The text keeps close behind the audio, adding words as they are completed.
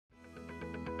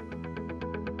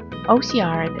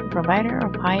OCR, the provider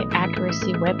of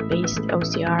high-accuracy web-based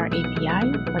OCR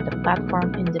API for the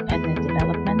platform-independent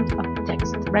development of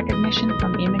text recognition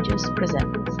from images,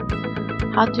 presents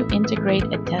how to integrate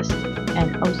a test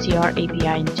and OCR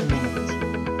API in 2 minutes.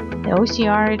 The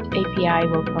OCR-IT API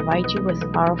will provide you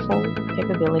with powerful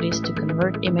capabilities to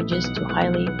convert images to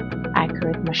highly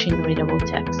accurate machine-readable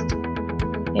text.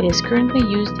 It is currently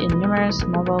used in numerous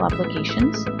mobile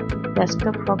applications,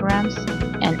 desktop programs,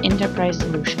 and enterprise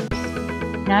solutions.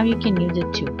 Now you can use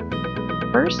it too.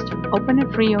 First, open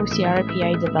a free OCR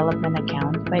API development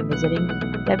account by visiting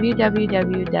www.ocr-it.com.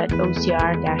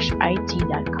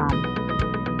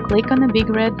 Click on the big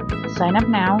red Sign Up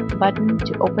Now button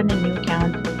to open a new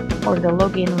account or the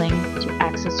login link to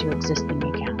access your existing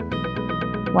account.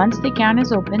 Once the account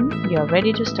is open, you are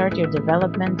ready to start your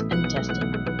development and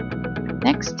testing.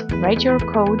 Next, write your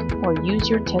code or use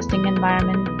your testing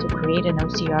environment to create an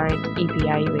OCR-IT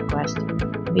API request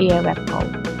via web call.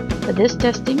 For this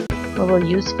testing, we will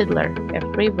use Fiddler, a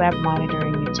free web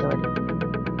monitoring utility.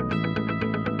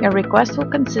 Your request will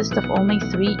consist of only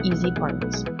 3 easy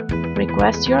parts.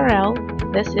 Request URL.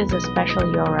 This is a special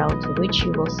URL to which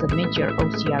you will submit your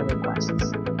OCR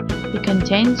requests. It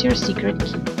contains your secret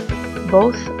key.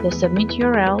 Both the submit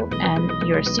URL and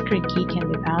your secret key can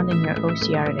be found in your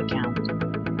OCR-IT account.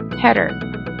 Header.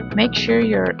 Make sure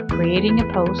you're creating a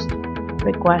post,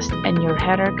 request, and your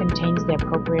header contains the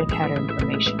appropriate header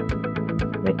information.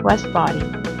 Request body.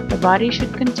 The body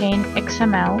should contain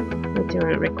XML with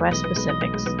your request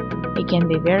specifics. It can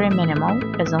be very minimal,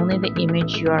 as only the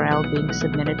image URL being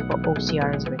submitted for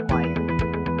OCR is required.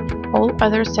 All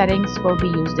other settings will be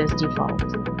used as default.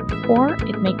 Or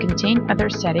it may contain other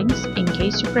settings in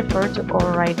case you prefer to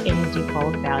override any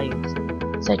default values,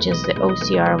 such as the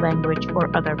OCR language or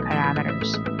other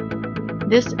parameters.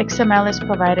 This XML is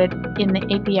provided in the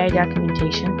API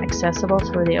documentation accessible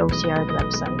through the OCR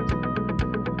website.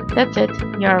 That's it,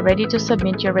 you are ready to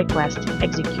submit your request.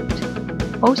 Execute.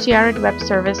 OCR web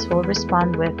service will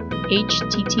respond with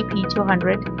HTTP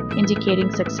 200 indicating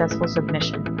successful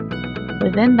submission.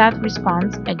 Within that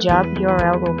response, a job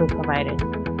URL will be provided.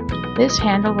 This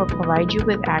handle will provide you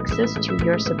with access to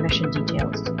your submission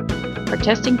details. For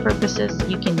testing purposes,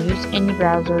 you can use any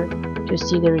browser to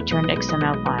see the returned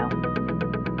XML file.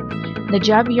 The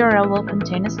job URL will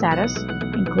contain a status,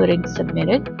 including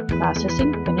submitted,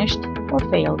 processing, finished, or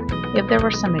failed, if there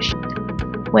were some issues.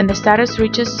 When the status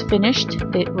reaches finished,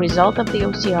 the result of the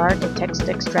OCR, the text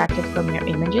extracted from your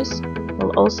images,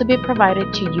 will also be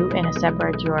provided to you in a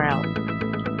separate URL.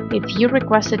 If you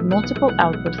requested multiple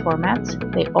output formats,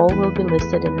 they all will be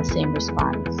listed in the same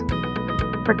response.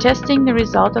 For testing, the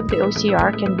result of the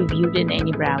OCR can be viewed in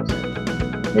any browser.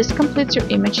 This completes your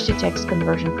image-to-text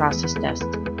conversion process test.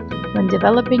 When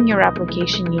developing your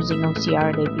application using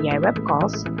OCR-IT API web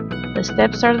calls, the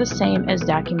steps are the same as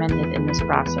documented in this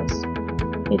process.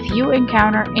 If you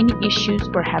encounter any issues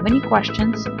or have any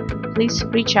questions, please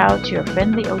reach out to your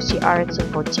friendly OCR-IT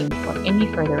support team for any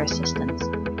further assistance.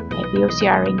 Happy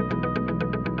OCRing!